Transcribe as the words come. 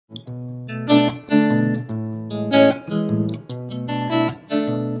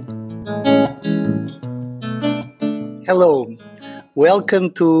Hello,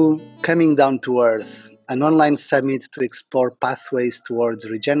 welcome to Coming Down to Earth, an online summit to explore pathways towards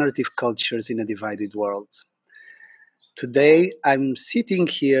regenerative cultures in a divided world. Today, I'm sitting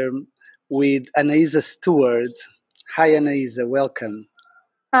here with Anayza Stewart. Hi, Anayza, welcome.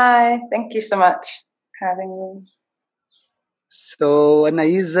 Hi, thank you so much for having me. So,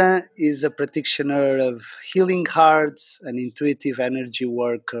 Anayza is a practitioner of healing hearts, an intuitive energy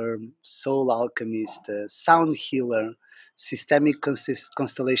worker, soul alchemist, a sound healer, systemic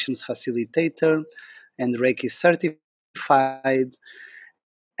constellations facilitator, and Reiki certified.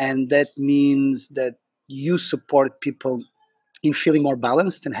 And that means that you support people in feeling more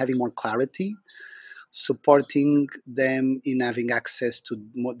balanced and having more clarity, supporting them in having access to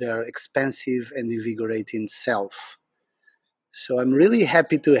their expansive and invigorating self. So I'm really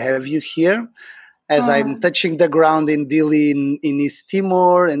happy to have you here as I'm touching the ground in Dili in East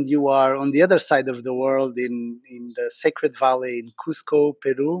Timor, and you are on the other side of the world in the Sacred Valley in Cusco,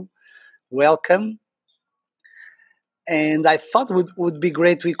 Peru. Welcome. And I thought would be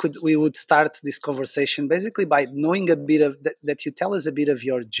great we would start this conversation basically by knowing a bit of that you tell us a bit of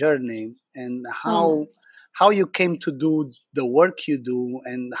your journey and how you came to do the work you do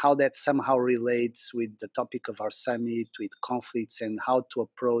and how that somehow relates with the topic of our summit, with conflicts and how to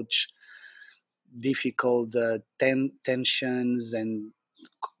approach difficult tensions and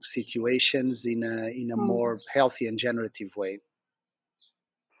situations in a more healthy and generative way.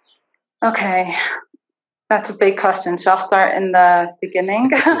 Okay, that's a big question. So I'll start in the beginning,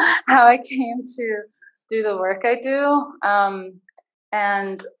 how I came to do the work I do.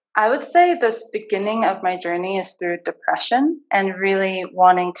 And I would say this beginning of my journey is through depression and really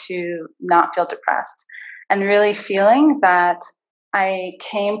wanting to not feel depressed and really feeling that I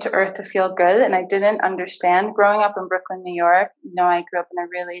came to Earth to feel good and I didn't understand. Growing up in Brooklyn, New York, I grew up in a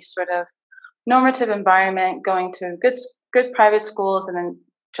really sort of normative environment, going to good private schools and then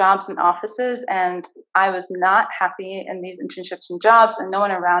jobs and offices, and I was not happy in these internships and jobs, and no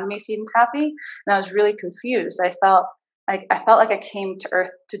one around me seemed happy, and I was really confused. I felt like I came to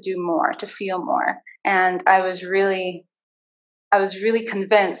Earth to do more, to feel more, and I was really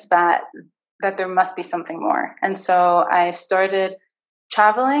convinced that there must be something more, and so I started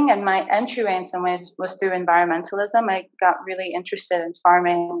traveling, and my entryway in some ways was through environmentalism. I got really interested in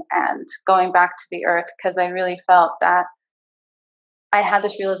farming and going back to the earth because I really felt that I had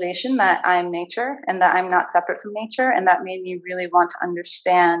this realization that I'm nature and that I'm not separate from nature. And that made me really want to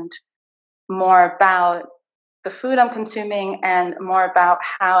understand more about the food I'm consuming and more about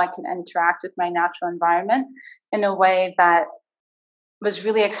how I can interact with my natural environment in a way that was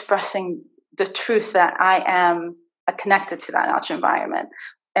really expressing the truth that I am connected to that natural environment.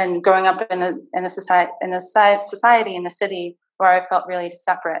 And growing up in a society in a city where I felt really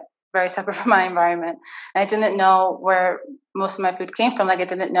separate, very separate from my environment, and I didn't know where most of my food came from. Like I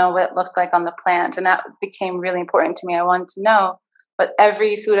didn't know what it looked like on the plant, and that became really important to me. I wanted to know what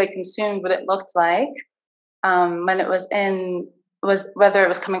every food I consumed, what it looked like when it was whether it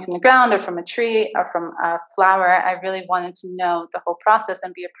was coming from the ground or from a tree or from a flower. I really wanted to know the whole process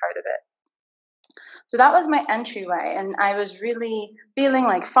and be a part of it. So that was my entryway. And I was really feeling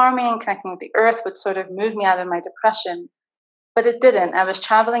like farming, connecting with the earth would sort of move me out of my depression. But it didn't. I was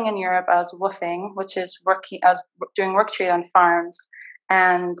traveling in Europe. I was woofing, which is working. I was doing work trade on farms.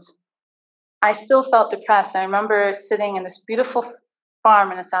 And I still felt depressed. I remember sitting in this beautiful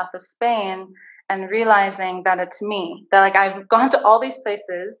farm in the south of Spain and realizing that it's me. That like I've gone to all these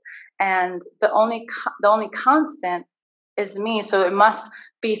places, and the only constant is me. So it must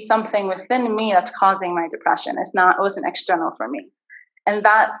be something within me that's causing my depression. It wasn't external for me. And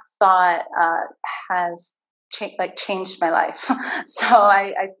that thought has changed my life. So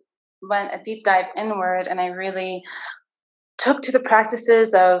I went a deep dive inward, and I really took to the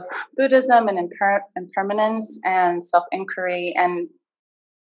practices of Buddhism and impermanence and self-inquiry, and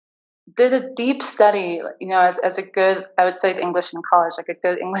did a deep study, as a good, I would say English in college, like a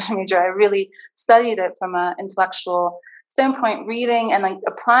good English major. I really studied it from an intellectual standpoint, reading and like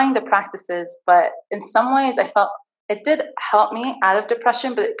applying the practices. But in some ways I felt it did help me out of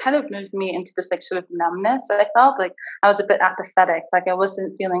depression, but it kind of moved me into this like sort of numbness. I felt like I was a bit apathetic, like I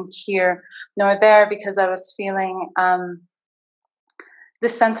wasn't feeling here nor there, because I was feeling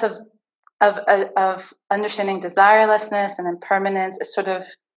this sense of understanding desirelessness and impermanence. It sort of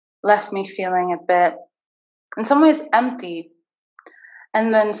left me feeling a bit, in some ways, empty.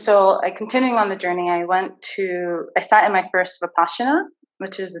 And then, so continuing on the journey, I sat in my first Vipassana,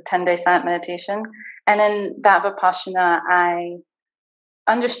 which is a 10-day silent meditation. And in that Vipassana, I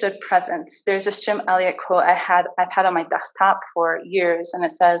understood presence. There's this Jim Elliot quote I've had on my desktop for years, and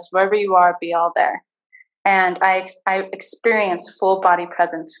it says, "Wherever you are, be all there." And I experienced full body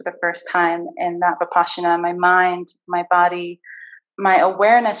presence for the first time in that Vipassana. My mind, my body, my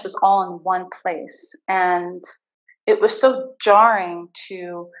awareness was all in one place. And it was so jarring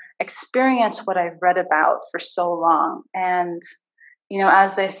to experience what I've read about for so long. And,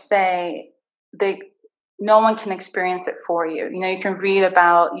 as they say, no one can experience it for you. You can read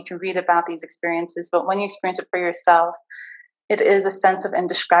about these experiences, but when you experience it for yourself, it is a sense of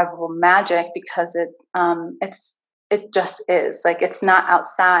indescribable magic, because it just is. Like, it's not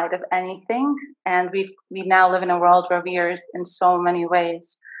outside of anything. And we now live in a world where we are in so many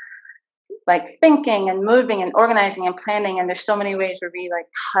ways like thinking and moving and organizing and planning, and there's so many ways where we like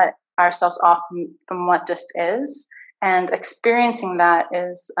cut ourselves off from what just is. And experiencing that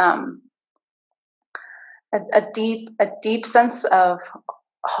is a deep sense of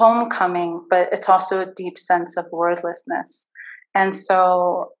homecoming, but it's also a deep sense of wordlessness. And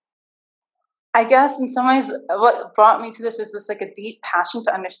so I guess in some ways what brought me to this was this like a deep passion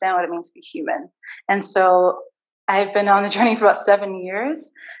to understand what it means to be human. And so I've been on the journey for about 7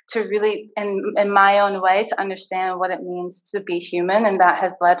 years to really, in my own way, to understand what it means to be human. And that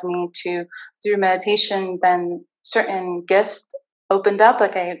has led me to, through meditation, then certain gifts opened up.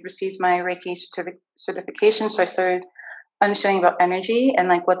 Like, I received my Reiki certification. So I started understanding about energy and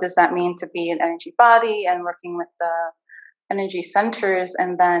like, what does that mean to be an energy body, and working with the energy centers.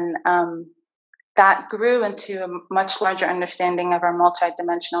 And then that grew into a much larger understanding of our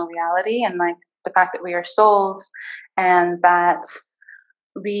multidimensional reality, and like the fact that we are souls, and that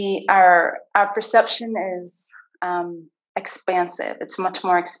our perception is expansive. It's much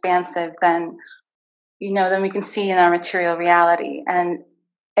more expansive than we can see in our material reality. And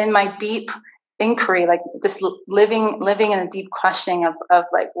in my deep inquiry, like this living in a deep questioning of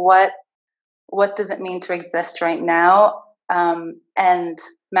like what does it mean to exist right now, and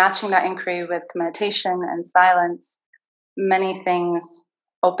matching that inquiry with meditation and silence, many things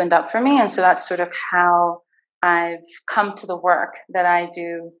opened up for me. And so that's sort of how I've come to the work that I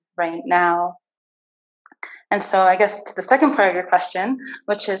do right now. And so I guess to the second part of your question,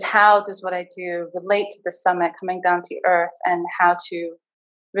 which is how does what I do relate to the summit, coming down to earth, and how to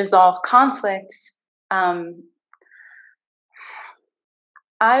resolve conflicts, I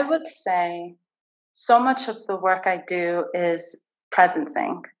would say so much of the work I do is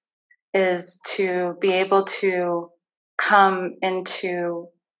presencing, is to be able to come into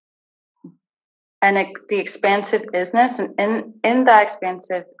the expansive isness. And in that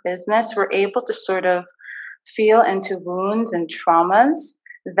expansive isness, we're able to sort of feel into wounds and traumas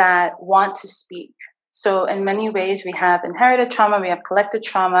that want to speak. So in many ways, we have inherited trauma, we have collected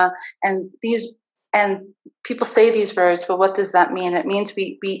trauma, and people say these words, but what does that mean? It means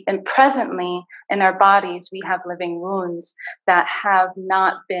and presently in our bodies, we have living wounds that have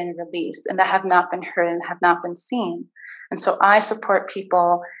not been released, and that have not been heard, and have not been seen. And so I support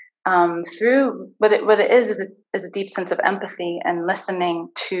people through what it is a deep sense of empathy and listening,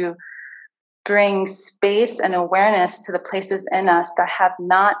 to bring space and awareness to the places in us that have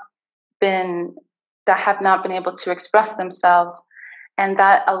not been able to express themselves, and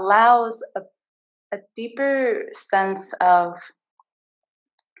that allows a deeper sense of,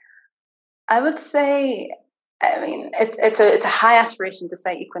 I would say, it's a high aspiration to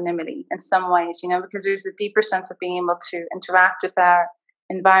say equanimity in some ways, because there's a deeper sense of being able to interact with our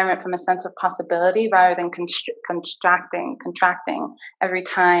environment from a sense of possibility, rather than contracting every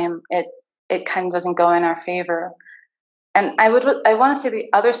time it kind of doesn't go in our favor. And I want to say the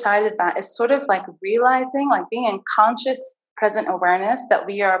other side of that is sort of like realizing, like being in conscious present awareness that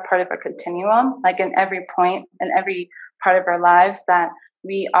we are a part of a continuum, like in every point and every part of our lives, that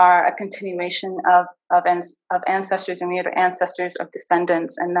we are a continuation of ancestors, and we are the ancestors of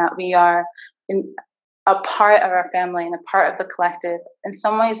descendants, and that we are a part of our family and a part of the collective. In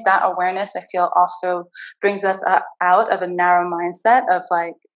some ways, that awareness, I feel, also brings us out of a narrow mindset of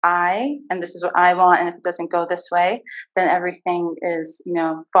like, and this is what I want, and if it doesn't go this way, then everything is,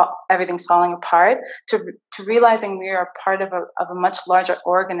 everything's falling apart, to realizing we are a part of a much larger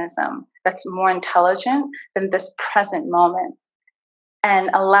organism that's more intelligent than this present moment,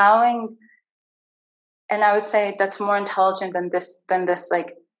 and allowing, and I would say that's more intelligent than this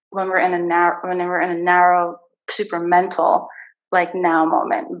like when we're in a narrow super mental like now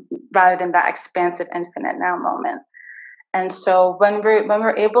moment, rather than that expansive infinite now moment. And so when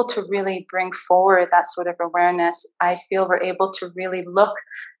we're able to really bring forward that sort of awareness, I feel we're able to really look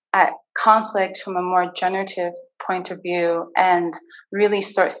at conflict from a more generative point of view, and really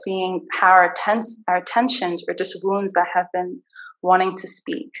start seeing how our tensions are just wounds that have been wanting to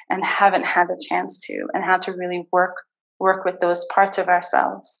speak and haven't had the chance to, and how to really work with those parts of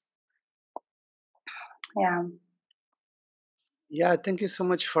ourselves. Yeah. Yeah, thank you so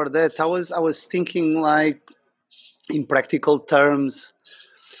much for that. I was thinking like in practical terms.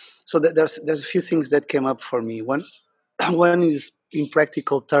 So there's a few things that came up for me. One one is in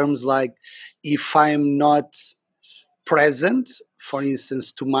practical terms, like if I'm not present, for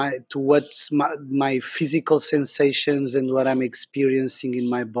instance, to what's my physical sensations and what I'm experiencing in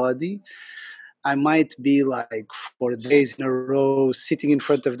my body, I might be like for days in a row sitting in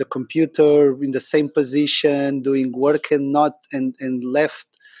front of the computer in the same position doing work and not and left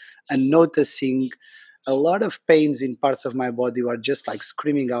and noticing a lot of pains in parts of my body were just like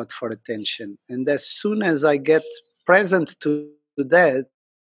screaming out for attention. And as soon as I get present to that,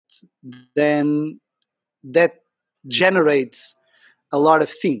 then that generates a lot of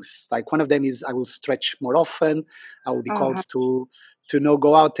things. Like one of them is I will stretch more often. I will be called Mm-hmm. to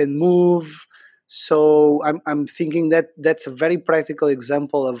go out and move. So I'm thinking that that's a very practical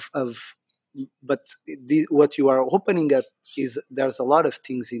example of but what you are opening up is there's a lot of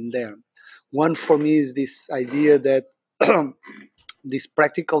things in there. One for me is this idea that this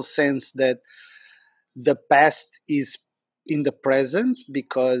practical sense that the past is in the present,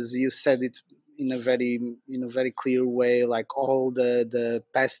 because you said it in a very clear way, like all the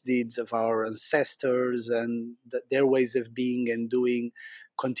past deeds of our ancestors and their ways of being and doing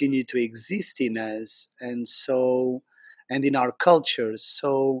continue to exist in us, and so and in our cultures.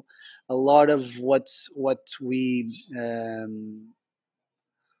 So a lot of what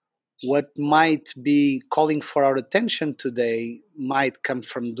might be calling for our attention today might come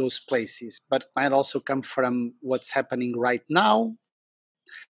from those places, but might also come from what's happening right now,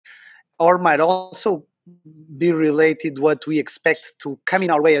 or might also be related what we expect to come in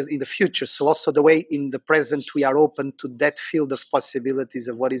our way as in the future. So also the way in the present we are open to that field of possibilities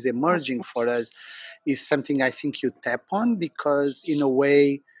of what is emerging for us is something I think you tap on, because in a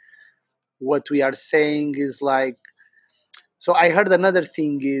way what we are saying is like, so I heard another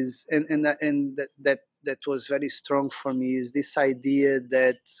thing is, and that was very strong for me, is this idea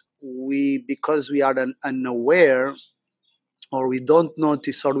that we, because we are unaware, or we don't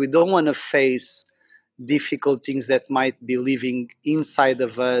notice, or we don't want to face difficult things that might be living inside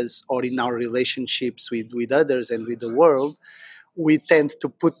of us or in our relationships with others and with the world, we tend to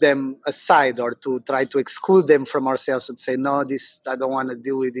put them aside or to try to exclude them from ourselves and say, no, this, I don't want to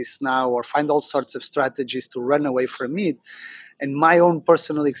deal with this now, or find all sorts of strategies to run away from it. And my own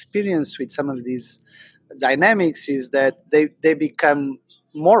personal experience with some of these dynamics is that they become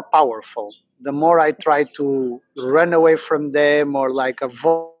more powerful the more I try to run away from them or like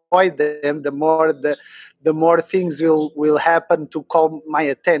avoid them. The more things will happen to call my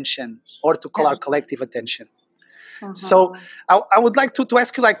attention or to call Yeah. our collective attention. So Mm-hmm. I would like to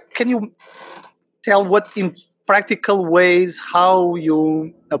ask you, like, can you tell what in practical ways how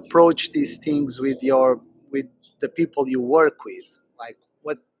you approach these things with the people you work with? Like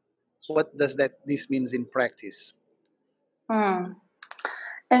what does that this means in practice? Mm.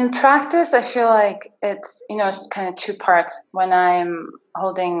 In practice, I feel like it's kind of two parts when I'm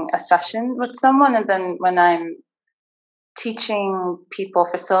holding a session with someone, and then when I'm teaching people,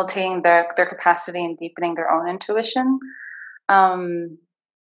 facilitating their capacity and deepening their own intuition. Um,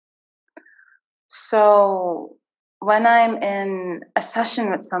 so when I'm in a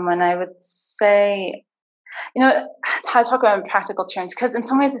session with someone, I would say, how to talk about in practical terms, because in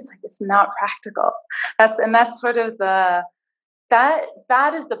some ways it's like it's not practical. That's sort of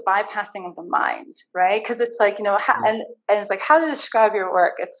that is the bypassing of the mind, right? Because it's like, and it's like, how to describe your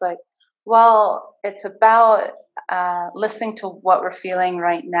work. It's like, well, it's about listening to what we're feeling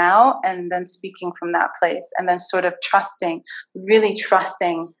right now and then speaking from that place, and then sort of trusting, really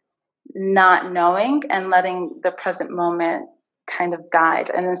trusting, not knowing, and letting the present moment kind of guide.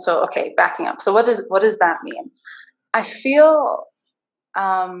 And then, so okay, backing up, so what does that mean? I feel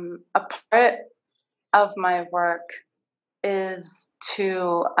a part of my work is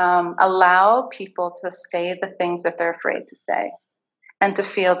to allow people to say the things that they're afraid to say, and to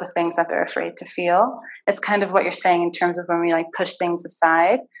feel the things that they're afraid to feel. It's kind of what you're saying in terms of when we like push things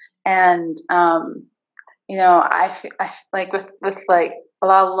aside. And like with like a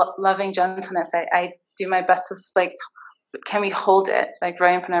lot of loving gentleness, I do my best to like, can we hold it like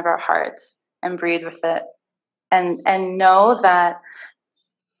right in front of our hearts and breathe with it, and know that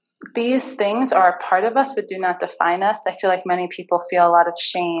these things are a part of us but do not define us. I feel like many people feel a lot of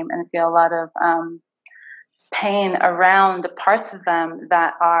shame and feel a lot of pain around the parts of them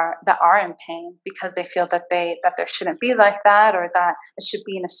that are in pain, because they feel that there shouldn't be like that, or that it should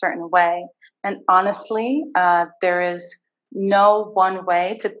be in a certain way. And honestly, there is no one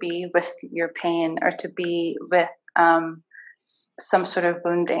way to be with your pain or to be with some sort of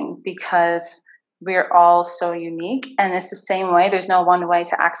wounding, because we're all so unique, and it's the same way. There's no one way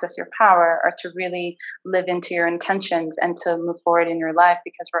to access your power or to really live into your intentions and to move forward in your life,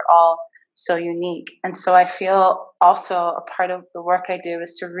 because we're all so unique. And so I feel also a part of the work I do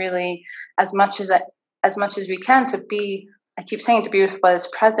is to really, as much as as much as we can, to be, I keep saying, to be with what is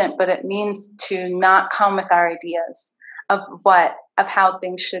present, but it means to not come with our ideas of how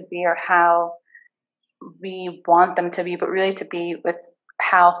things should be or how we want them to be, but really to be with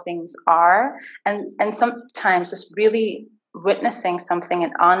how things are. And sometimes just really witnessing something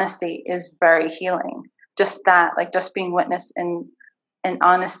in honesty is very healing. Just that, like just being witnessed in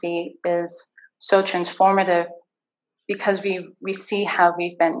honesty is so transformative, because we see how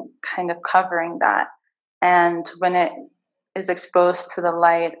we've been kind of covering that. And when it is exposed to the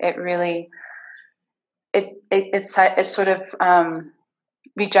light, it really it sort of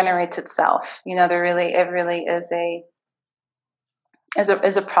regenerates itself. You know, it really is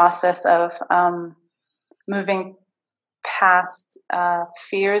a process of moving past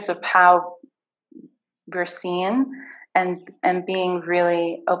fears of how we're seen, and being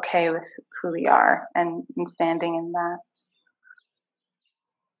really okay with who we are, and standing in that.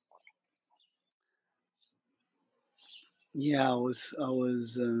 Yeah, I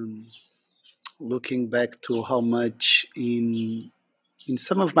was looking back to how much in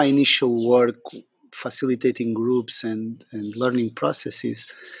some of my initial work facilitating groups and learning processes,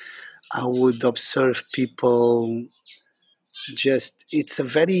 I would observe people just, it's a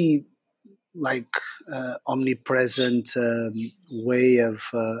very like omnipresent way of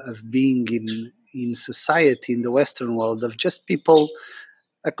being in society in the Western world, of just people.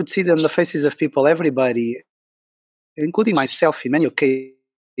 I could see it on the faces of people, everybody, including myself, in many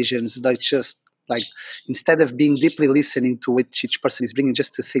occasions, that just like, instead of being deeply listening to what each person is bringing,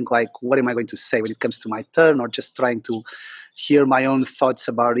 just to think like, what am I going to say when it comes to my turn, or just trying to hear my own thoughts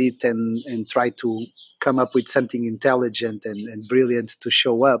about it, and try to come up with something intelligent and brilliant to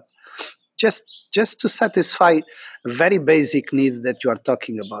show up, just to satisfy a very basic need that you are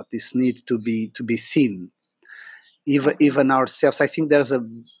talking about, this need to be seen, Mm-hmm. even ourselves. I think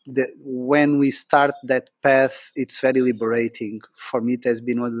when we start that path, it's very liberating. For me, it has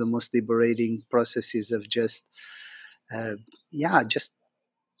been one of the most liberating processes of just uh, yeah, just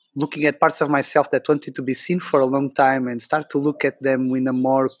looking at parts of myself that wanted to be seen for a long time, and start to look at them in a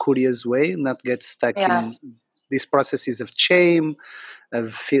more curious way, not get stuck Yeah. in these processes of shame,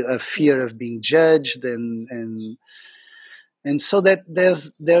 of Yeah. fear of being judged, and so that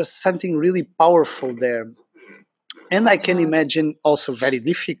there's something really powerful there. And I can Mm-hmm. imagine also very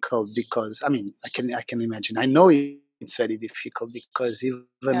difficult, because I mean, I can imagine, I know it's very difficult, because even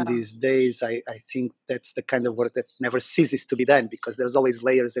Yeah. these days I think that's the kind of work that never ceases to be done, because there's always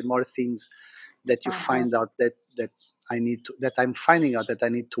layers and more things that you Mm-hmm. find out that I'm finding out that I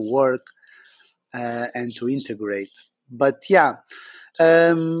need to work and to integrate. But yeah,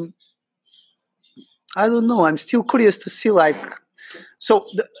 um, I don't know. I'm still curious to see, like, so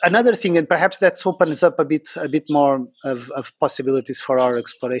another thing, and perhaps that opens up a bit more of possibilities for our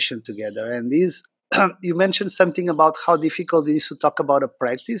exploration together. And is you mentioned something about how difficult it is to talk about a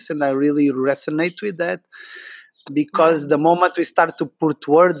practice, and I really resonate with that, because Mm-hmm. the moment we start to put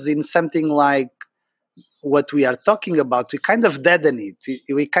words in something like what we are talking about, we kind of deaden it.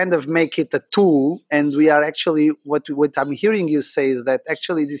 We kind of make it a tool, and we are actually, what I'm hearing you say is that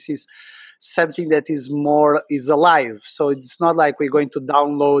actually this is something that is alive. So it's not like we're going to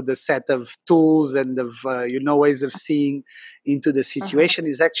download a set of tools and of ways of seeing into the Mm-hmm. situation.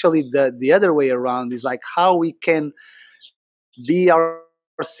 Is actually the other way around. Is like how we can be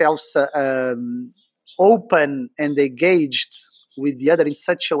ourselves open and engaged with the other in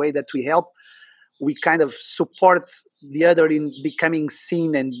such a way that we kind of support the other in becoming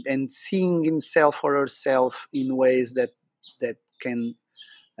seen, and seeing himself or herself in ways that can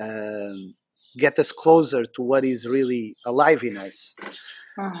um, get us closer to what is really alive in us.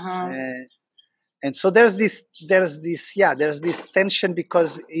 Mm-hmm. Uh, and so there's this tension,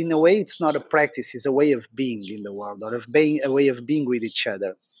 because in a way it's not a practice, it's a way of being in the world, or of being a way of being with each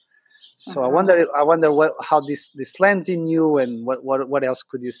other. So Mm-hmm. I wonder how this lands in you, and what else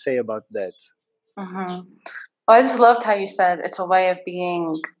could you say about that? Mm-hmm. Well, I just loved how you said it's a way of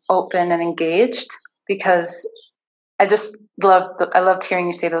being open and engaged, because I loved hearing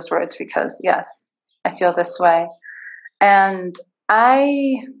you say those words, because yes, I feel this way. And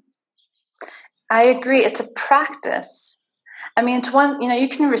I I agree, it's a practice. I mean, it's one, you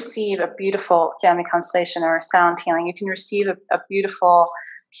can receive a beautiful family constellation or a sound healing. You can receive a beautiful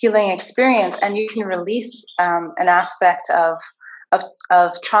healing experience, and you can release an aspect of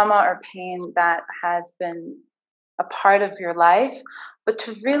of trauma or pain that has been a part of your life. But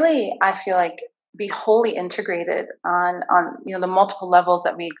to really, I feel like, be wholly integrated on the multiple levels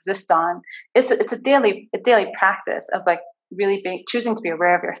that we exist on. It's a daily practice of like really choosing to be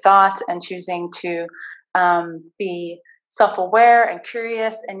aware of your thoughts and choosing to be self-aware and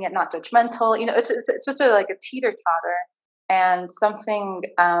curious and yet not judgmental. It's just like a teeter-totter, and something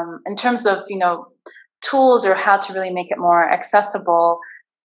in terms of tools or how to really make it more accessible.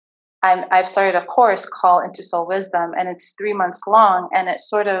 I've started a course called Into Soul Wisdom, and it's 3 months long, and it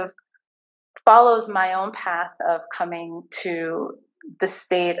sort of follows my own path of coming to the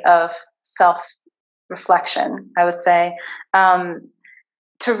state of self reflection, I would say,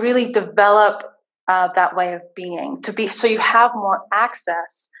 to really develop that way of being, so you have more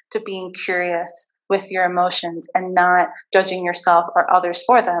access to being curious with your emotions and not judging yourself or others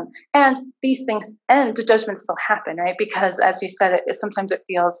for them. And these things, and the judgments still happen, right? Because as you said, sometimes it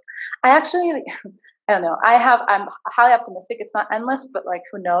feels, I don't know. I'm highly optimistic. It's not endless, but like,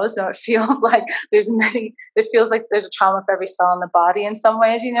 who knows? It feels like it feels like there's a trauma for every cell in the body in some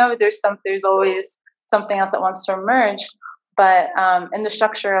ways, but there's always something else that wants to emerge. But in the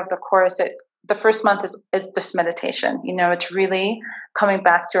structure of the course, the first month is just meditation. It's really coming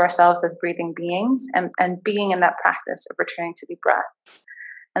back to ourselves as breathing beings and being in that practice of returning to the breath.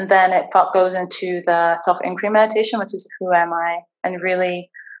 And then it goes into the self-inquiry meditation, which is who am I? And really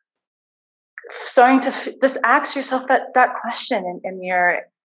starting to just ask yourself that question in your,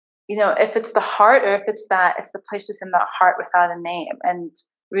 if it's the heart, or if it's the place within the heart without a name. And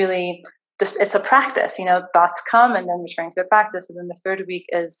really just, it's a practice. Thoughts come, and then returning to the practice. And then the third week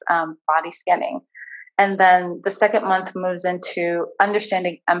is body scanning. And then the second month moves into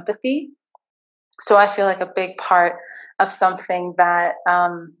understanding empathy. So I feel like a big part of something that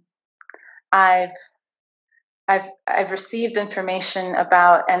I've received information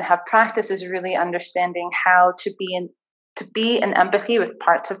about and have practiced is really understanding how to be in empathy with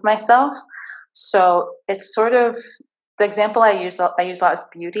parts of myself. So it's sort of the example I use a lot is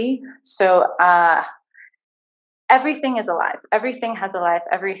beauty. So everything is alive. Everything has a life.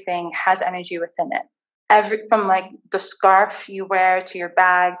 Everything has energy within it. From like the scarf you wear to your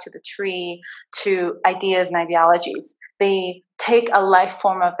bag to the tree to ideas and ideologies, they take a life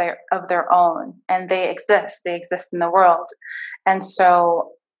form of their own, and they exist in the world. And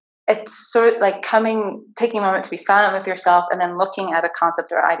so it's sort of like taking a moment to be silent with yourself and then looking at a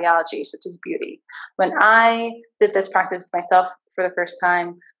concept or ideology such as beauty. When I did this practice with myself for the first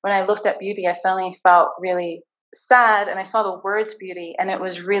time, when I looked at beauty, I suddenly felt really sad, and I saw the words beauty, and it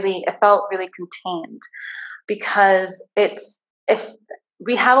felt really contained, because if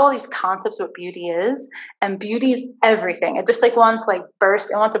we have all these concepts of what beauty is, and beauty is everything. It just wants to burst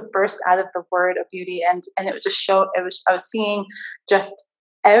out of the word of beauty, and it would just I was seeing just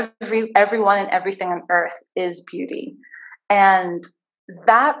everyone and everything on earth is beauty. And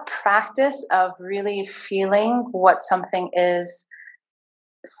that practice of really feeling what something is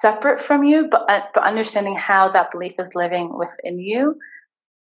separate from you, but understanding how that belief is living within you,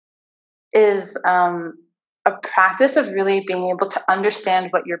 is a practice of really being able to understand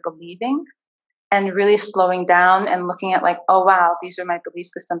what you're believing, and really slowing down and looking at oh wow, these are my belief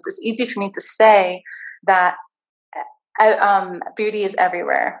systems. It's easy for me to say that beauty is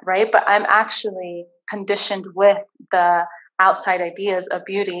everywhere, right? But I'm actually conditioned with the outside ideas of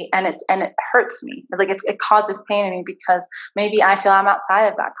beauty, and it hurts me. It causes pain in me, because maybe I feel I'm outside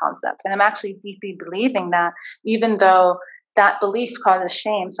of that concept, and I'm actually deeply believing that, even though that belief causes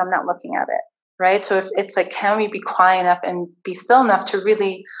shame, so I'm not looking at it, right? So if it's can we be quiet enough and be still enough to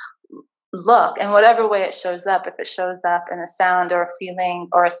really look, in whatever way it shows up, if it shows up in a sound or a feeling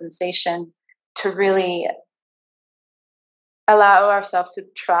or a sensation, to really allow ourselves to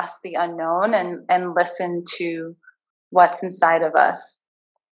trust the unknown and listen to what's inside of us.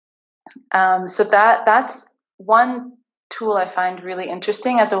 So that's one tool I find really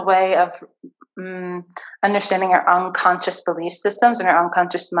interesting as a way of understanding our unconscious belief systems and our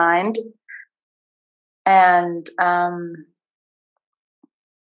unconscious mind. And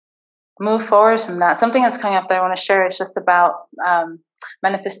move forward from that. Something that's coming up that I want to share is just about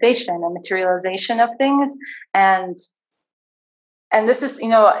manifestation and materialization of things. And this is,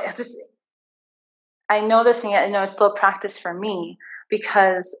 this, I know this, and yet I know it's still practice for me,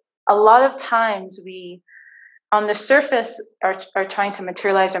 because a lot of times we, on the surface, are trying to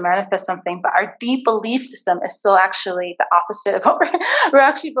materialize or manifest something, but our deep belief system is still actually the opposite of what we're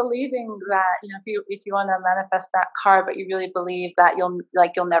actually believing. That if you want to manifest that car, but you really believe that you'll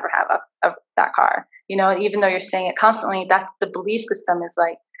never have that car, even though you're saying it constantly, that's the belief system is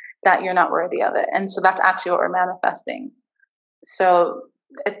that you're not worthy of it, and so that's actually what we're manifesting. So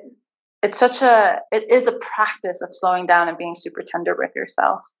it is a practice of slowing down and being super tender with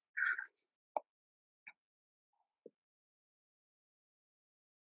yourself.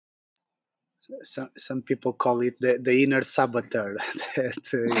 Some people call it the inner saboteur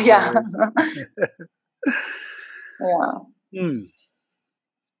that is Yeah. always. Yeah. Hmm.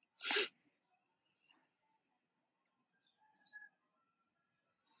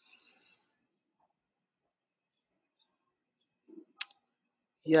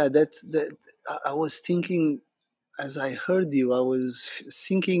 Yeah, that I was thinking as I heard you. I was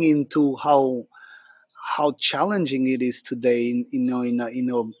thinking into how challenging it is today.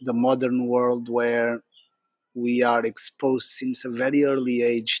 The modern world where we are exposed since a very early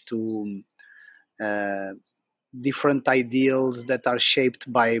age to uh, different ideals that are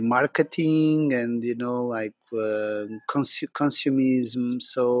shaped by marketing and like consumerism.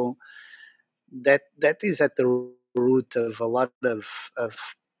 So that is at the root of a lot of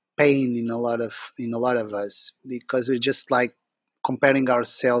pain in a lot of us, because we're just like comparing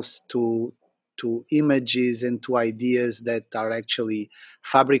ourselves to images and to ideas that are actually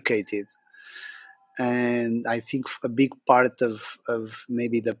fabricated. And I think a big part of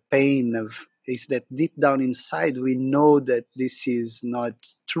maybe the pain of is that deep down inside we know that this is not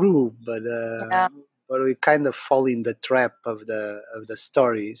true, Yeah. but we kind of fall in the trap of the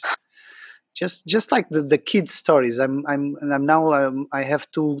stories, just like the kids stories. I'm now I have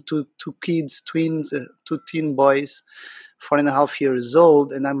two kids, twins, two teen boys, 4.5 years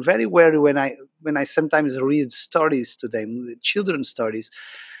old, and I'm very wary when I sometimes read stories to them, children's stories,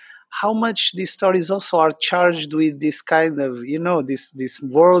 how much these stories also are charged with this kind of this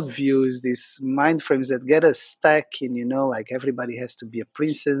worldviews, these mind frames that get us stuck in, like everybody has to be a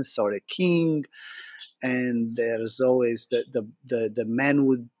princess or a king, and there's always the man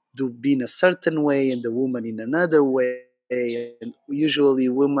would do be in a certain way and the woman in another way, and usually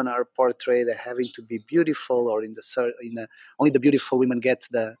women are portrayed as having to be beautiful, or only the beautiful women get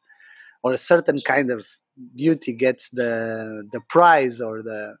the, or a certain kind of beauty gets the prize, or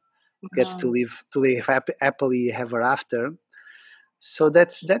the gets Mhm. to live happily ever after. So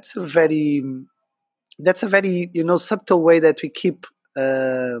that's a very subtle way that we keep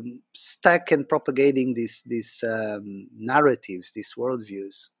stuck and propagating these narratives, these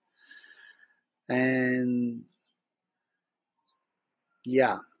worldviews. And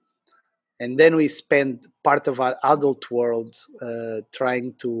yeah, and then we spend part of our adult world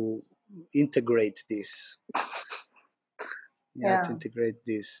trying to integrate this, yeah, to Yeah. integrate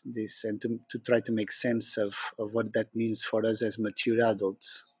this and to try to make sense of what that means for us as mature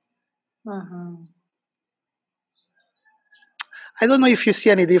adults. Hmm. I don't know if you see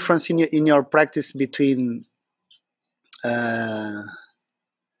any difference in your practice between uh,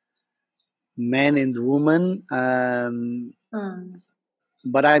 men and women, Mm.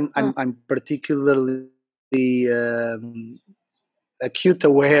 but Mm. I'm particularly acute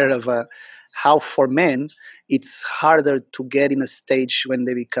aware of how for men it's harder to get in a stage when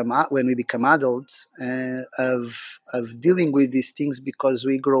when we become adults, of dealing with these things, because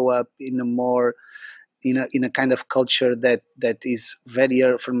we grow up in a more in a kind of culture that is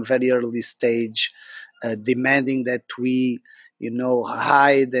from a very early stage, demanding that we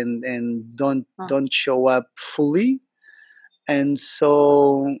hide and Mm. don't show up fully. And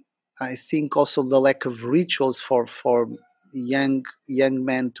so I think also the lack of rituals for young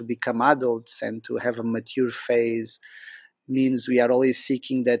men to become adults and to have a mature phase means we are always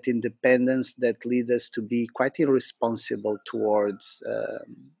seeking that independence that lead us to be quite irresponsible towards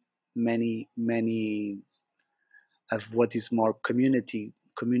many of what is more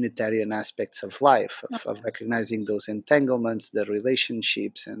communitarian aspects of life, of recognizing those entanglements, the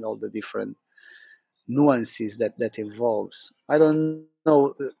relationships, and all the different nuances that involves. I don't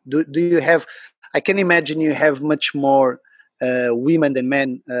know. Do you have? I can imagine you have much more women than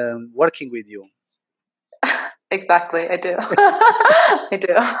men working with you. Exactly, I do. I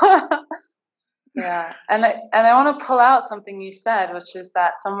do. Yeah, and I want to pull out something you said, which is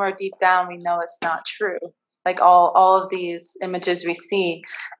that somewhere deep down we know it's not true. Like all of these images we see,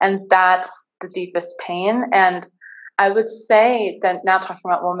 and that's the deepest pain. And I would say that now talking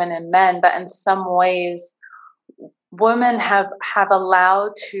about women and men, that in some ways women have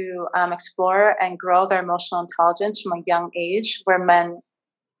allowed to explore and grow their emotional intelligence from a young age, where men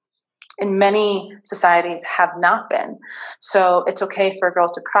in many societies have not been. So it's okay for a girl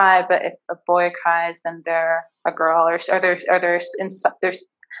to cry, but if a boy cries, then they're a girl, they're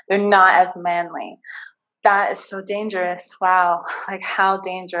not as manly. That is so dangerous. Wow, like how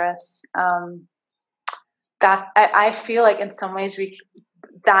dangerous. That I feel like in some ways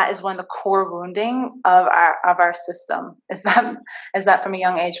that is one of the core wounding of our system, is that from a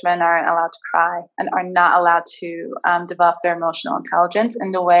young age men aren't allowed to cry and are not allowed to develop their emotional intelligence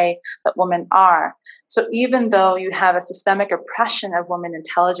in the way that women are. So even though you have a systemic oppression of women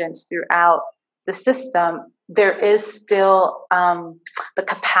intelligence throughout the system, there is still the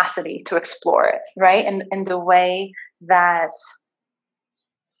capacity to explore it, right? And in the way that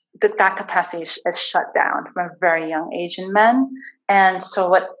that capacity is shut down from a very young age in men. And so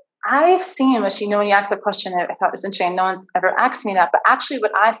what I've seen, which, when you asked that question, I thought it was interesting. No one's ever asked me that, but actually,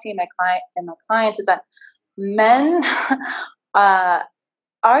 what I see in my clients is that men uh,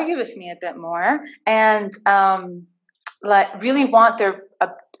 argue with me a bit more, and like really want their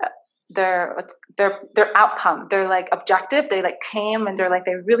their outcome. They're like objective. They like came and they're like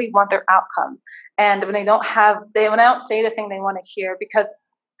they really want their outcome. And when when I don't say the thing they want to hear, because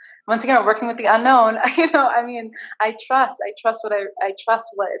once again, we're working with the unknown. I mean, I trust I trust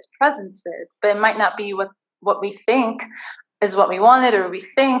what is presented, but it might not be what we think is what we wanted, or we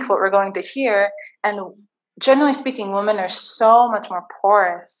think what we're going to hear. And generally speaking, women are so much more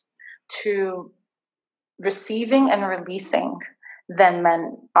porous to receiving and releasing than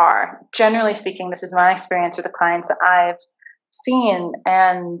men are. Generally speaking, this is my experience with the clients that I've seen.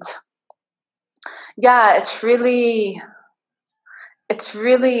 And yeah, it's really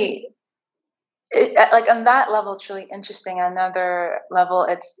like on that level, it's really interesting. On another level,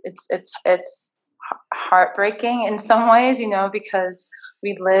 it's heartbreaking in some ways, because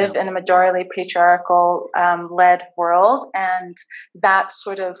we Yeah. live in a majority patriarchal led world, and that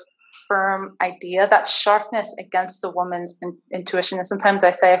sort of firm idea, that sharpness against the woman's intuition. And sometimes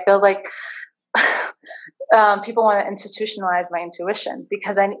I say, I feel like people want to institutionalize my intuition,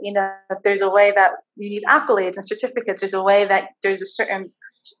 because there's a way that you need accolades and certificates. There's a way that there's a certain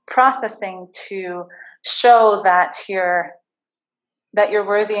processing to show that you're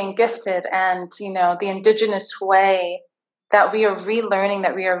worthy and gifted. And the indigenous way that we are relearning,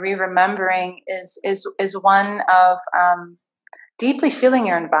 that we are re-remembering, is one of deeply feeling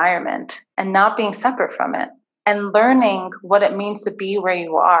your environment and not being separate from it, and learning what it means to be where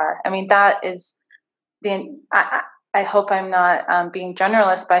you are. I mean, that is I hope I'm not being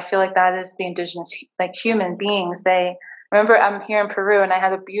generalist, but I feel like that is the indigenous, like, human beings. They remember, I'm here in Peru, and I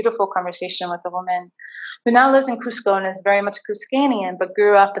had a beautiful conversation with a woman who now lives in Cusco and is very much Cuscanian, but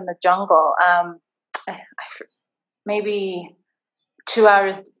grew up in the jungle. Maybe 2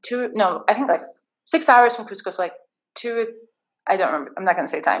 hours, no, I think like 6 hours from Cusco, so like two, I don't remember, I'm not going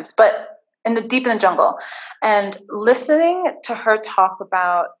to say times, but deep in the jungle. And listening to her talk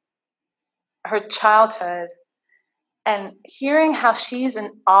about her childhood and hearing how she's in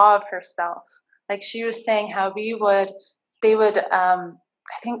awe of herself. Like, she was saying how they would,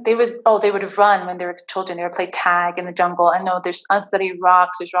 I think they would run when they were children. They would play tag in the jungle. I know there's unsteady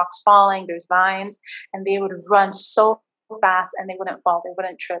rocks, there's rocks falling, there's vines, and they would run so fast and they wouldn't fall, they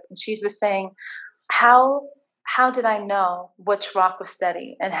wouldn't trip. And she was saying, how did I know which rock was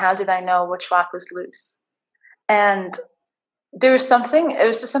steady, and how did I know which rock was loose? And there was something, it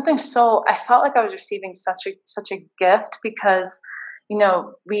was just something, so I felt like I was receiving such a gift, because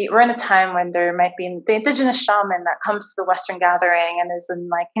we're in a time when there might be the indigenous shaman that comes to the Western gathering and is in,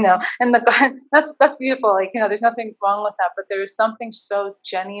 like, and that's beautiful, like, there's nothing wrong with that, but there is something so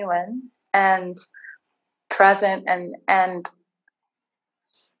genuine and present and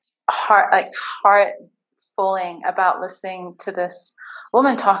heart fulfilling about listening to this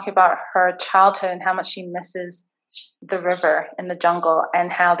woman talking about her childhood and how much she misses the river in the jungle,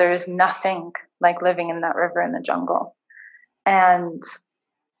 and how there is nothing like living in that river in the jungle. And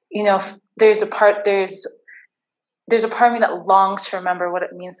there's a part of me that longs to remember what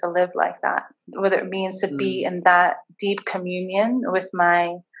it means to live like that, what it means to be in that deep communion with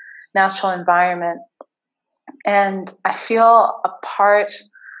my natural environment. And I feel a part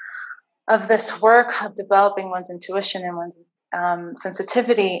of this work of developing one's intuition and one's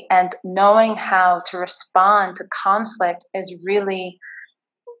sensitivity, and knowing how to respond to conflict, is really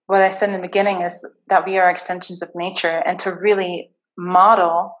what I said in the beginning, is that we are extensions of nature, and to really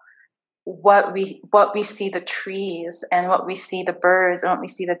model what we see the trees, and what we see the birds, and what we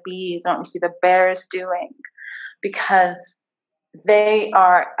see the bees, and what we see the bears doing, because they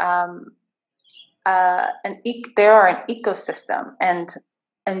are they are an ecosystem, and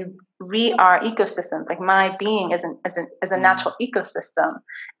we are ecosystems. Like, my being is a natural ecosystem,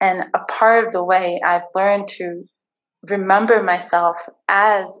 and a part of the way I've learned to remember myself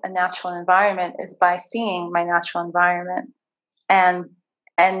as a natural environment is by seeing my natural environment, and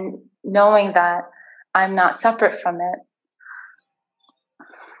knowing that I'm not separate from it.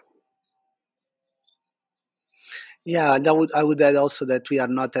 Yeah, I would add also that we are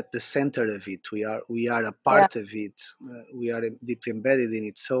not at the center of it. We are a Yeah. part of it. We are deeply embedded in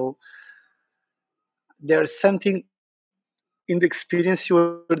it. So there's something in the experience you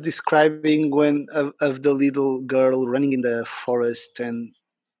were describing, of the little girl running in the forest, and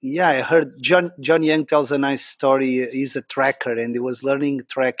Yeah, I heard John Young tells a nice story. He's a tracker, and he was learning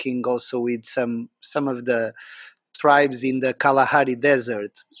tracking also with some of the tribes in the Kalahari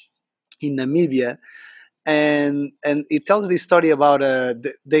Desert in Namibia, and it tells this story about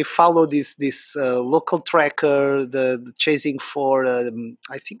they follow this local tracker, the chasing for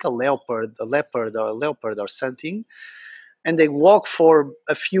I think a leopard or something, and they walk for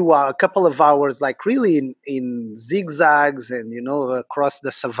a couple of hours, like really in zigzags and across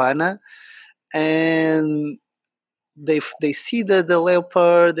the savannah, and they see the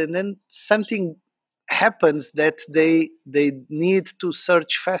leopard, and then something happens that they need to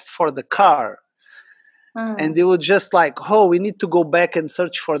search fast for the car, and they Mm. were just like, oh, we need to go back and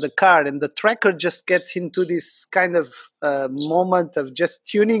search for the car, and the tracker just gets into this kind of moment of just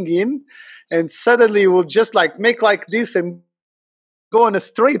tuning in, and suddenly will just like make like this and go on a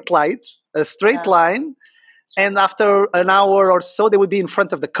straight Yeah. line, and after an hour or so they would be in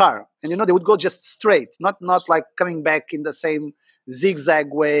front of the car, and they would go just straight, not like coming back in the same zigzag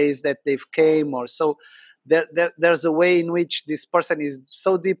ways that they've came or so. There's a way in which this person is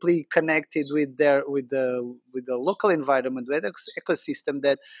so deeply connected with the local environment, with the ecosystem,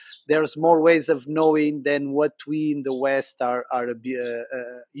 that there's more ways of knowing than what we in the West are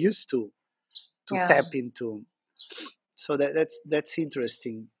used to Yeah. tap into. So that's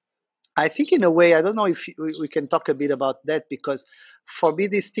interesting. I think in a way, I don't know if we can talk a bit about that, because for me,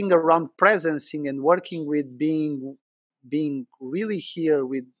 this thing around presencing and working with being really here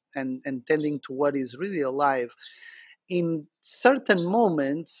with and tending to what is really alive in certain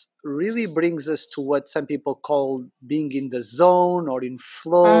moments really brings us to what some people call being in the zone or in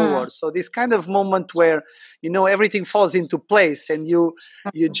flow, Mm. or so this kind of moment where everything falls into place, and you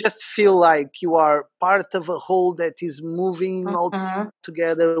just feel like you are part of a whole that is moving all Mm-hmm.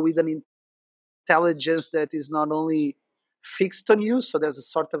 together with an intelligence that is not only fixed on you. So there's a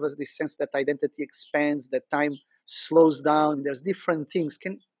sort of this sense that identity expands, that time slows down. There's different things.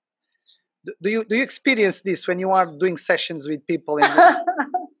 Do you experience this when you are doing sessions with people and you?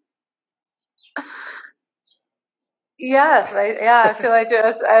 Yes, I feel I do.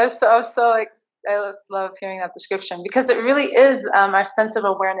 I was so I just love hearing that description, because it really is, our sense of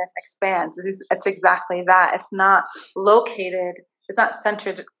awareness expands. It's exactly that. It's not located. It's not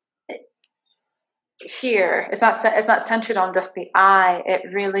centered here. It's not centered on just the I. It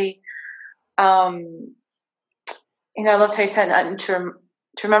really, um, I loved how you said,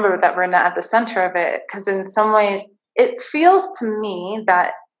 to remember that we're not at the center of it, because in some ways it feels to me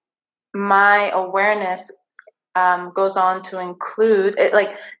that my awareness goes on to include it,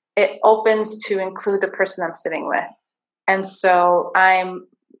 like it opens to include the person I'm sitting with, and so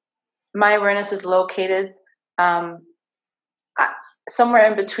my awareness is located um, somewhere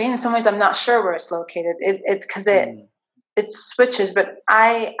in between. In some ways, I'm not sure where it's located. It's because Mm, it switches, but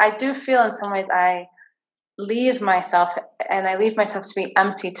I do feel in some ways I leave myself, and I leave myself to be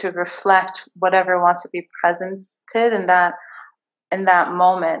empty to reflect whatever wants to be presented in that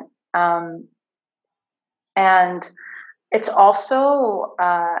moment. And it's also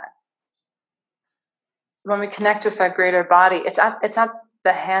when we connect with our greater body, it's at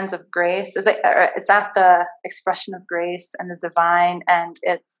the hands of grace. It's at the expression of grace and the divine, and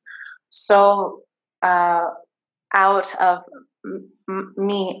it's so out of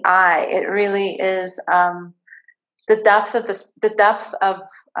me. It really is the depth of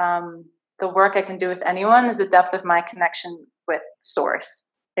the work I can do with anyone is the depth of my connection with Source,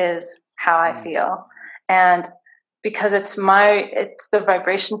 is how I mm, feel, and because it's the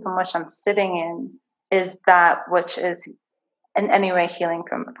vibration from which I'm sitting in is that which is in any way healing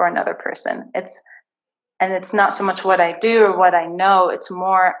for another person. It's not so much what I do or what I know. It's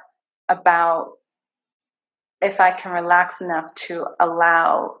more about if I can relax enough to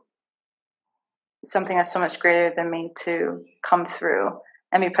allow something that's so much greater than me to come through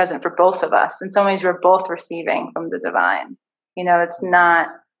and be present for both of us. In some ways, we're both receiving from the divine. It's not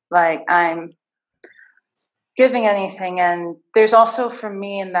nice. like I'm giving anything. And there's also, for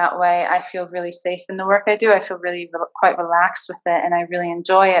me, in that way, I feel really safe in the work I do. I feel really quite relaxed with it, and I really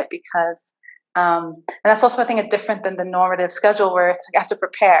enjoy it because and that's also, I think, different than the normative schedule where it's like I have to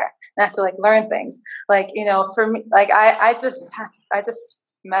prepare and I have to like learn things. Like, for me, like I just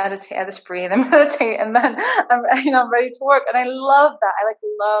meditate, I just breathe and meditate, and then I'm ready to work. And I love that. I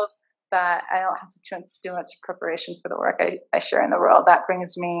love that I don't have to do much preparation for the work I share in the world. That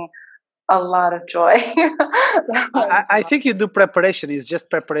brings me a lot of joy. I think you do preparation. It's just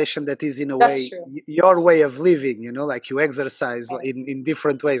preparation that is in a That's way true. your way of living. Like you exercise Right. in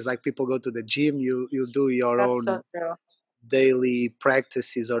different ways. Like people go to the gym, you do your That's so own true. daily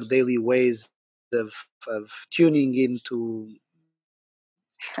practices or daily ways of tuning into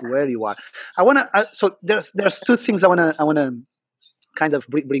to where you are. I want to. So there's two things I want to kind of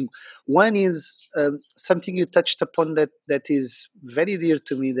bring. One is something you touched upon that is very dear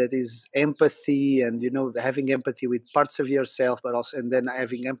to me. That is empathy, and having empathy with parts of yourself, but also and then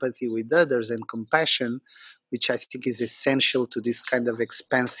having empathy with others and compassion, which I think is essential to this kind of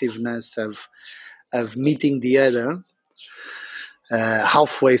expansiveness of meeting the other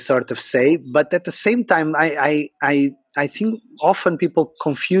halfway, sort of say. But at the same time, I think often people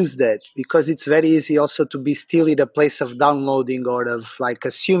confuse that, because it's very easy also to be still in a place of downloading, or of like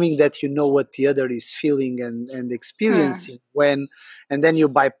assuming that you know what the other is feeling and Mm. experiencing, when and then you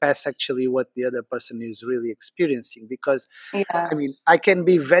bypass actually what the other person is really experiencing. Because Yeah. I mean, I can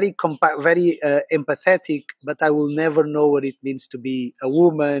be very empathetic, but I will never know what it means to be a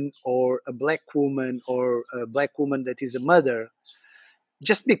woman, or a black woman, or a black woman that is a mother,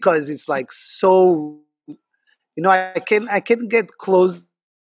 just because it's like so. I can get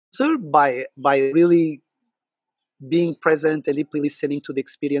closer by really being present and deeply listening to the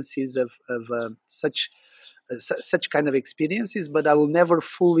experiences of such kind of experiences, but I will never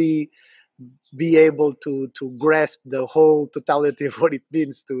fully be able to grasp the whole totality of what it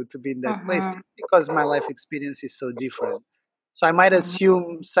means to be in that place, Mm-hmm. because my life experience is so different. So I might Mm-hmm.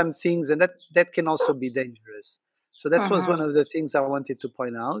 assume some things, and that can also be dangerous. So that was Mm-hmm. one of the things I wanted to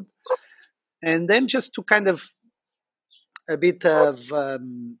point out. And then just to kind of a bit of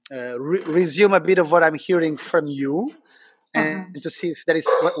resume a bit of what I'm hearing from you, and Mm-hmm. to see if there is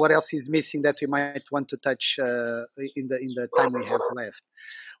what else is missing that we might want to touch in the time we have left.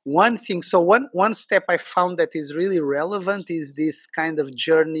 One thing, so one step I found that is really relevant is this kind of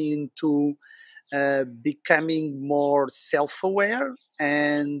journey into becoming more self-aware,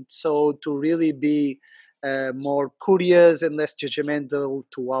 and so to really be more curious and less judgmental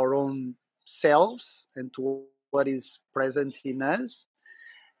to our own selves and to what is present in us,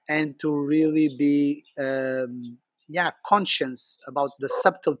 and to really be conscious about the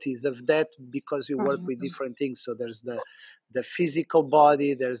subtleties of that, because we work with Mm-hmm. different things. So there's the physical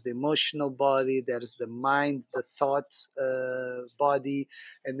body, there's the emotional body, there's the mind, the thought body,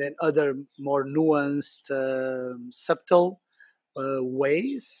 and then other more nuanced, subtle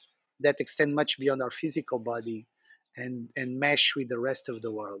ways that extend much beyond our physical body, and mesh with the rest of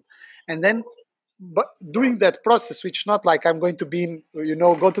the world. And then, but doing that process, which not like I'm going to be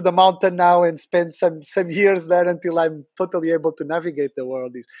go to the mountain now and spend some years there until I'm totally able to navigate the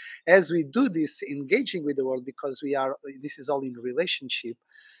world, is as we do this engaging with the world, because this is all in relationship.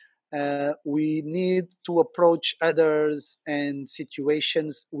 We need to approach others and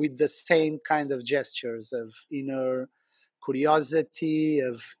situations with the same kind of gestures of inner curiosity,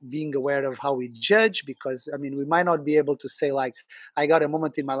 of being aware of how we judge. Because I mean, we might not be able to say like, I got a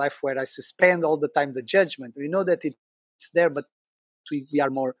moment in my life where I suspend all the time the judgment. We know that it's there, but we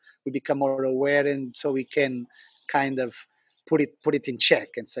become more aware, and so we can kind of put it in check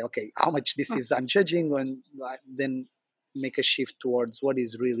and say, okay, how much this is I'm judging, and then make a shift towards what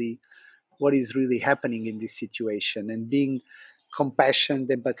is really happening in this situation, and being compassionate,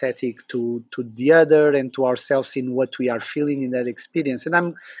 empathetic to the other and to ourselves in what we are feeling in that experience. And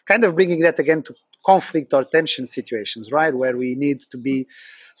I'm kind of bringing that again to conflict or tension situations, right, where we need to be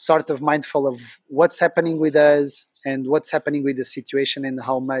sort of mindful of what's happening with us and what's happening with the situation, and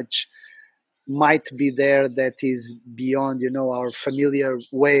how much might be there that is beyond our familiar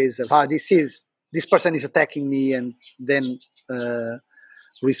ways of this person is attacking me, and then uh,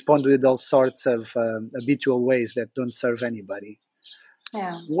 respond with all sorts of habitual ways that don't serve anybody.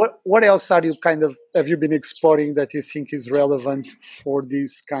 Yeah. What else are you kind of have you been exploring that you think is relevant for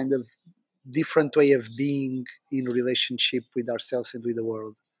this kind of different way of being in relationship with ourselves and with the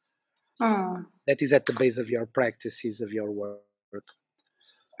world, Mm. that is at the base of your practices of your work?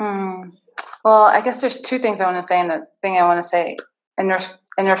 Mm. Well, I guess there's two things I want to say, and the thing I want to say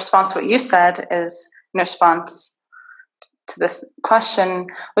in response to what you said is in response to this question,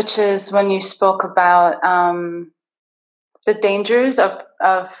 which is when you spoke about the dangers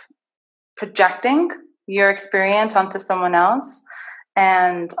of projecting your experience onto someone else,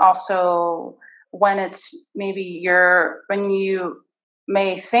 and also when it's maybe when you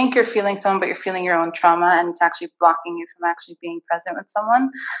may think you're feeling someone, but you're feeling your own trauma, and it's actually blocking you from actually being present with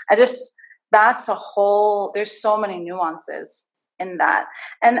someone. I just That's a whole. There's so many nuances in that,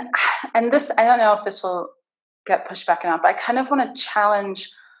 and this, I don't know if this will get pushed back or not, but I kind of want to challenge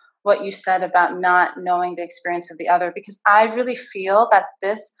what you said about not knowing the experience of the other, because I really feel that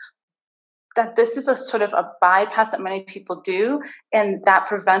this is a sort of a bypass that many people do, and that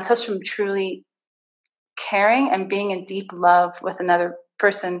prevents us from truly caring and being in deep love with another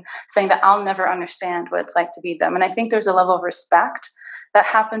person, saying that I'll never understand what it's like to be them. And I think there's a level of respect that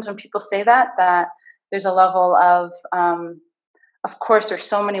happens when people say that there's a level of course, there's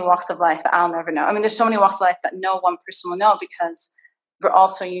so many walks of life that I'll never know. I mean, there's so many walks of life that no one person will know because we're all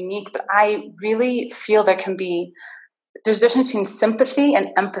so unique. But I really feel there's a difference between sympathy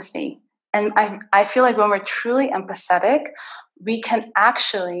and empathy. And I feel like when we're truly empathetic, we can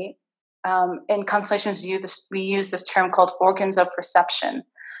actually, in constellations, we use this term called organs of perception.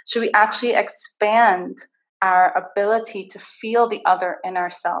 So we actually expand our ability to feel the other in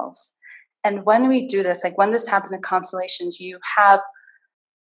ourselves. And when we do this, like when this happens in constellations, I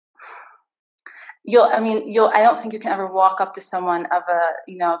don't think you can ever walk up to someone of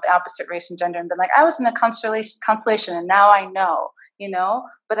the opposite race and gender and be like, I was in a constellation and now I know,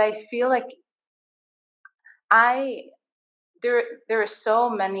 but I feel like there are so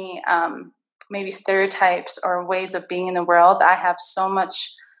many, maybe stereotypes or ways of being in the world. I have so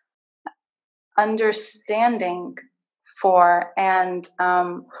much understanding for and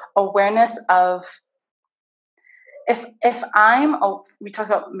awareness of if we talked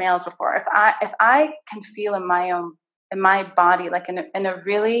about males before. If I can feel in my body, like in a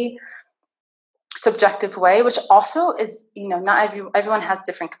really subjective way, which also is, not everyone has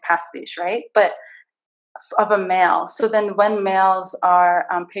different capacities, right? But of a male. So then when males are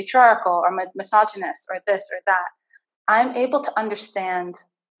patriarchal or misogynist or this or that, I'm able to understand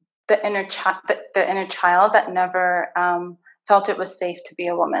the inner child that never felt it was safe to be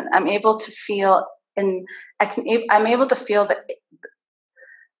a woman. I'm able to feel I'm able to feel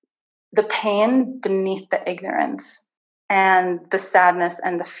the pain beneath the ignorance and the sadness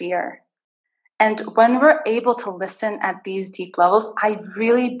and the fear. And when we're able to listen at these deep levels, I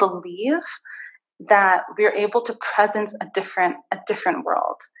really believe that we're able to presence a different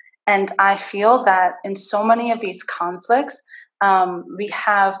world. And I feel that in so many of these conflicts, we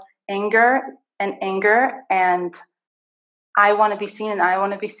have anger, and I want to be seen and I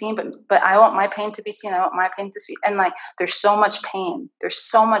want to be seen, but I want my pain to be seen. I want my pain to be, and like, there's so much pain. There's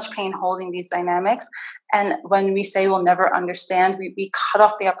so much pain holding these dynamics. And when we say we'll never understand, we cut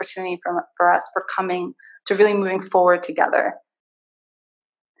off the opportunity for us for coming to really moving forward together.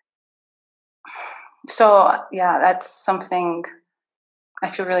 So yeah, that's something I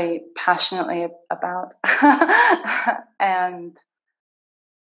feel really passionately about. And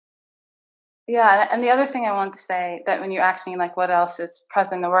yeah, and the other thing I want to say, that when you ask me like what else is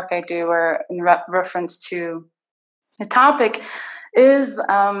present in the work I do, or in reference to the topic, is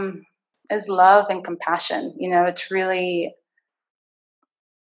love and compassion. It's really,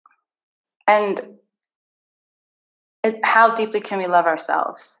 and how deeply can we love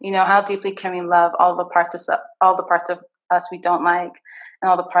ourselves? How deeply can we love all the parts of us we don't like, and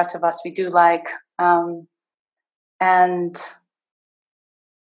all the parts of us we do like, and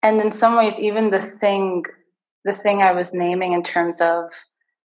in some ways, even the thing I was naming in terms of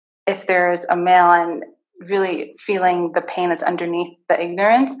if there's a male and really feeling the pain that's underneath the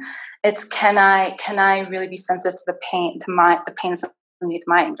ignorance, it's can I really be sensitive to the pain that's underneath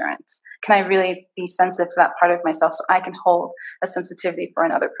my ignorance? Can I really be sensitive to that part of myself so I can hold a sensitivity for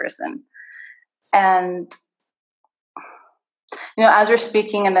another person? And as we're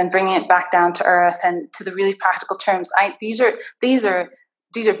speaking and then bringing it back down to earth and to the really practical terms, these are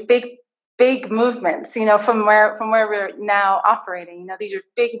big movements, from where we're now operating. These are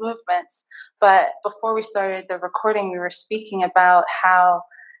big movements. But before we started the recording, we were speaking about how,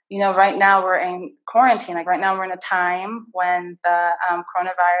 right now we're in quarantine. Like right now we're in a time when the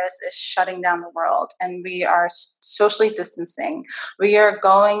coronavirus is shutting down the world, and we are socially distancing. We're not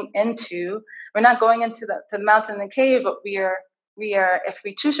going into the mountain and the cave, but we are, if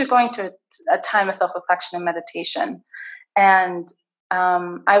we choose, we're going to a time of self-reflection and meditation. And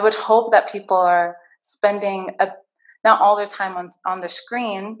I would hope that people are spending not all their time on the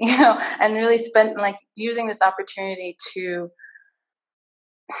screen, and really using this opportunity to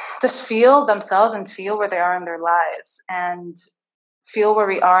just feel themselves and feel where they are in their lives, and feel where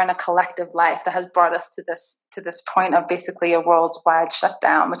we are in a collective life that has brought us to this point of basically a worldwide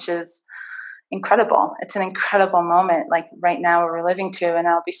shutdown, which is incredible. It's an incredible moment, like right now where we're living to, and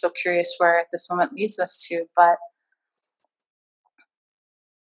I'll be so curious where this moment leads us to. But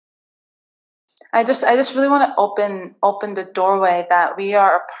I just really want to open the doorway that we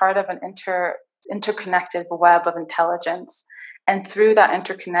are a part of an interconnected web of intelligence, and through that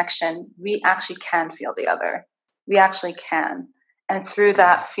interconnection, we actually can feel the other. We actually can, and through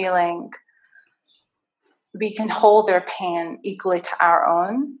that feeling, we can hold their pain equally to our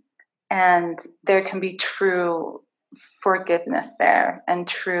own, and there can be true forgiveness there, and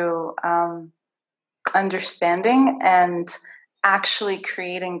true understanding, and actually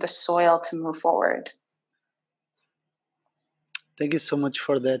creating the soil to move forward. Thank you so much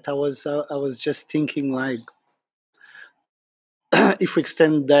for that. I was just thinking like if we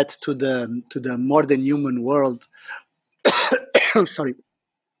extend that to the more than human world, sorry,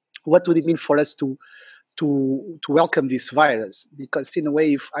 what would it mean for us to welcome this virus? Because in a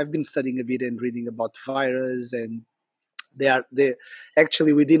way, if I've been studying a bit and reading about virus, and they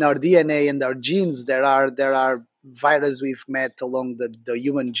actually within our DNA and our genes, there are viruses we've met along the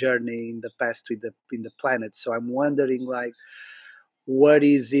human journey in the past with the in the planet. So I'm wondering like what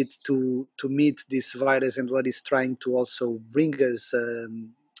is it to meet this virus, and what is trying to also bring us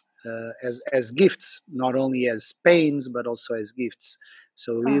as gifts, not only as pains but also as gifts.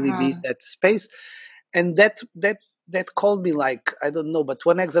 So really be Mm-hmm. that space. And that called me like, I don't know, but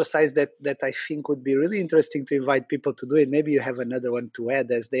one exercise that I think would be really interesting to invite people to do it. Maybe you have another one to add,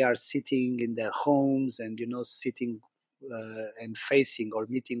 as they are sitting in their homes and sitting and facing or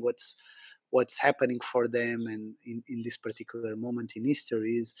meeting what's happening for them, and in this particular moment in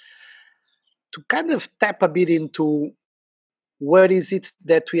history, is to kind of tap a bit into what is it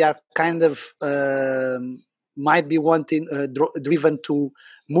that we are kind of might be wanting driven to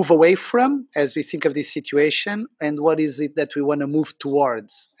move away from as we think of this situation, and what is it that we want to move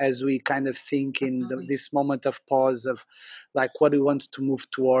towards as we kind of think in this moment of pause of like what we want to move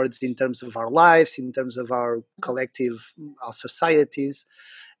towards in terms of our lives, in terms of our collective, our societies,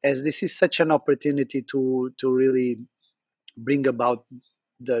 as this is such an opportunity to really bring about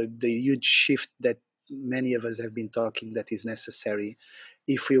the huge shift that many of us have been talking that is necessary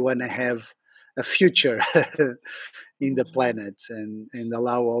if we want to have a future in the planet, and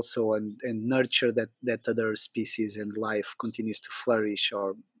allow also and nurture that other species and life continues to flourish,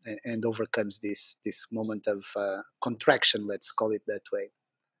 or and overcomes this moment of contraction, let's call it that way.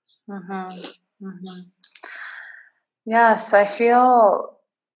 Mm-hmm. Mm-hmm. Yes, I feel.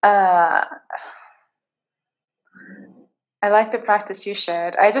 Uh, I like the practice you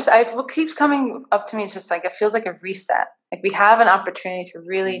shared. What keeps coming up to me is just like it feels like a reset. Like we have an opportunity to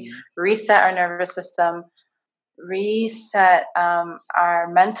really Mm. reset our nervous system, reset our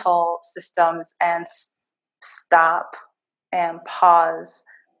mental systems, and stop and pause.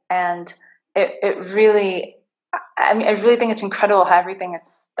 And it really, I mean, I really think it's incredible how everything is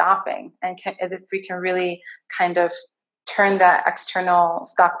stopping, and if we can really kind of turn that external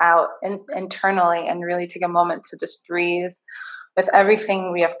stop out internally and really take a moment to just breathe with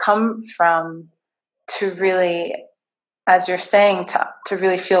everything we have come from, to really, as you're saying, to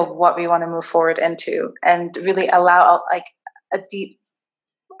really feel what we want to move forward into, and really allow like a deep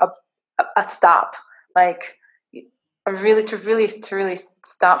a, a stop, like to really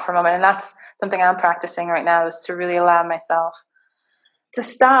stop for a moment. And that's something I'm practicing right now, is to really allow myself to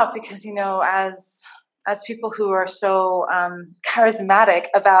stop, because as people who are so charismatic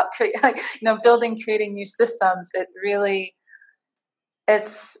about like building, creating new systems, it really,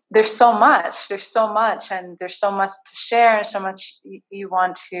 it's there's so much and there's so much to share, and so much you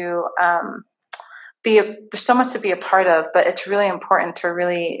want to there's so much to be a part of, but it's really important to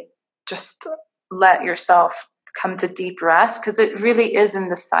really just let yourself come to deep rest, because it really is in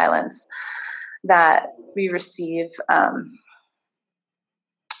the silence that we receive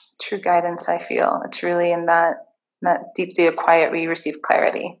true guidance. I feel it's really in that deep state of quiet we receive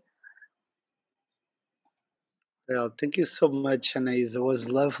clarity. Well, thank you so much, Anais. It was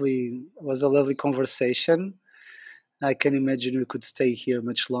lovely. It was a lovely conversation. I can imagine we could stay here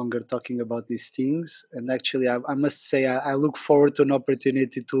much longer talking about these things. And actually, I must say, I look forward to an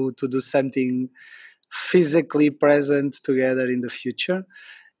opportunity to do something physically present together in the future.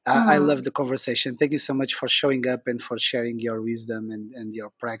 I love Mm. the conversation. Thank you so much for showing up and for sharing your wisdom and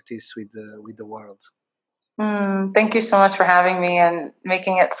your practice with the world. Thank you so much for having me and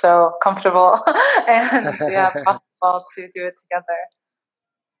making it so comfortable and, yeah, possible to do it together.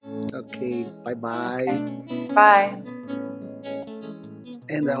 Okay, bye bye. Bye.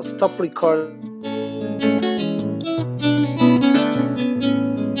 And I'll stop recording.